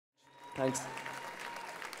Thanks.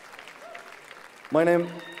 My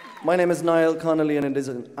name is Niall Connolly, and it is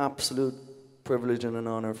an absolute privilege and an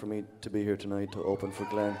honour for me to be here tonight to open for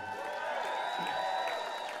Glen.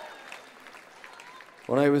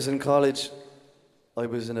 When I was in college, I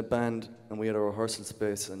was in a band, and we had a rehearsal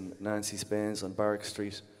space in Nancy Spain's on Barrack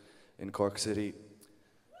Street in Cork City,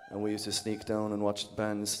 and we used to sneak down and watch the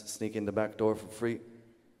bands sneak in the back door for free.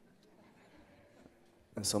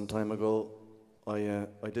 And some time ago, I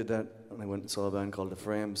did that, and I went and saw a band called The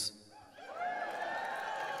Frames.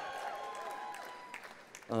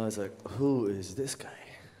 I was like, who is this guy?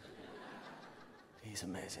 He's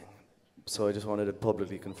amazing. So I just wanted to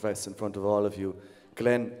publicly confess in front of all of you,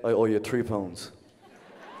 Glen, I owe you £3.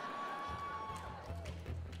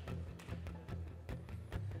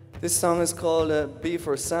 This song is called Beef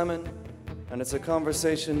or Salmon, and it's a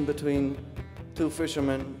conversation between two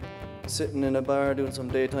fishermen sitting in a bar doing some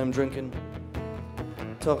daytime drinking,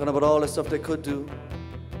 talking about all the stuff they could do,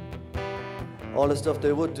 all the stuff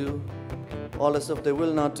they would do, all the stuff they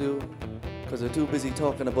will not do, because they're too busy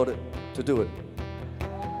talking about it to do it.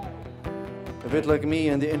 A bit like me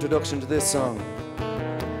in the introduction to this song.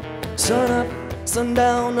 Sun up, sun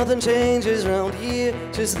down, nothing changes round here,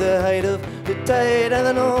 just the height of the tide and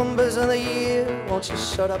the numbers on the year. Won't you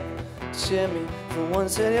shut up, Jimmy, for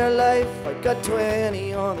once in your life? I got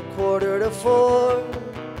 20 on the 3:45.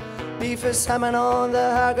 Beef or salmon on the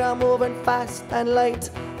high ground, moving fast and light.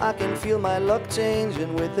 I can feel my luck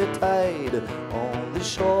changing with the tide on the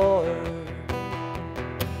shore.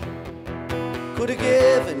 Could have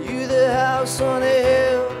given you the house on the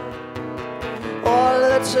hill, all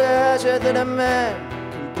of the treasure that a man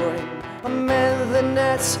can bring. A man that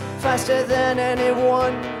nets faster than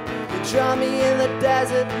anyone. You drown me in the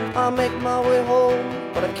desert, I'll make my way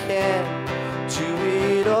home, but I can't do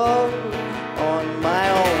it all on my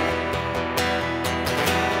own.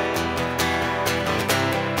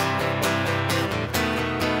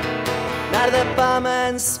 Now the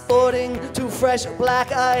barman's sporting two fresh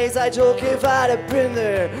black eyes. I joke if I'd have been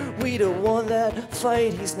there, we'd have won that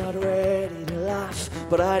fight. He's not ready to laugh,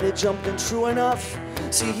 but I'd have jumped in true enough.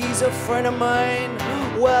 See, he's a friend of mine,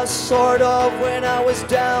 well, sort of. When I was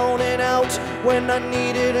down and out, when I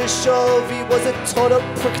needed a shove, he was a total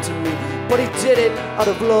prick to me, but he did it out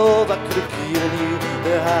of love. I could have given you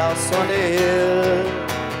the house on the hill,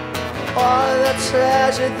 all the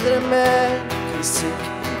treasure that a man can seek.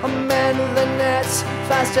 A man with the nets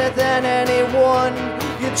faster than anyone.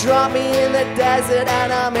 You drop me in the desert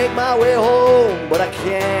and I make my way home, but I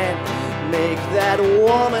can't make that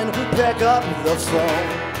woman pick up the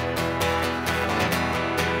phone.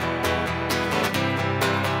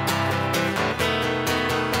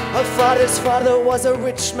 Her father's father was a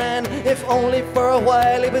rich man, if only for a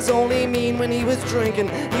while. He was only mean when he was drinking.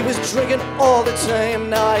 He was drinking all the time.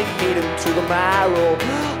 Now I hate him to the marrow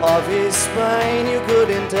of his spine. You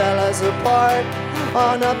couldn't tell us apart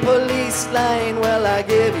on a police line. Well, I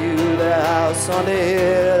give you the house on the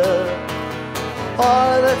hill,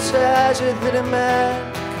 all the treasure that a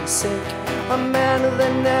man can sink. A man with the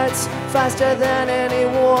nets faster than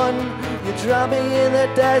anyone. You drop me in the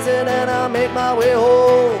desert and I'll make my way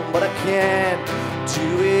home, but I can't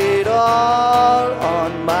do it all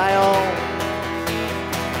on my own.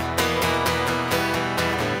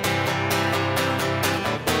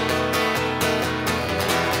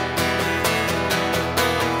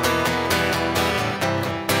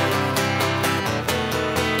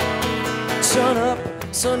 Sun up,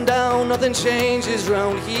 sun down, nothing changes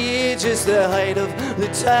round here, just the height of the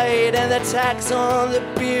tide and the tax on the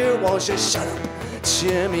beer. Won't you shut up,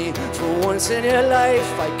 Jimmy, for once in your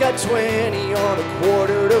life? I got 20 on the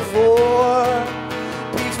 3:45.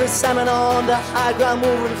 Beef or salmon on the high ground,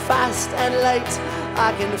 moving fast and light.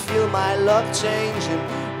 I can feel my luck changing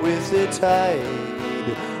with the tide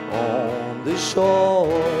on the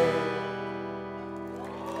shore.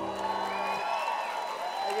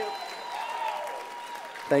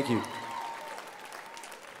 Thank you.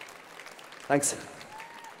 Thanks.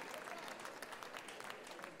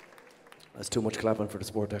 That's too much clapping for the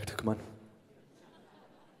sport act. Come on.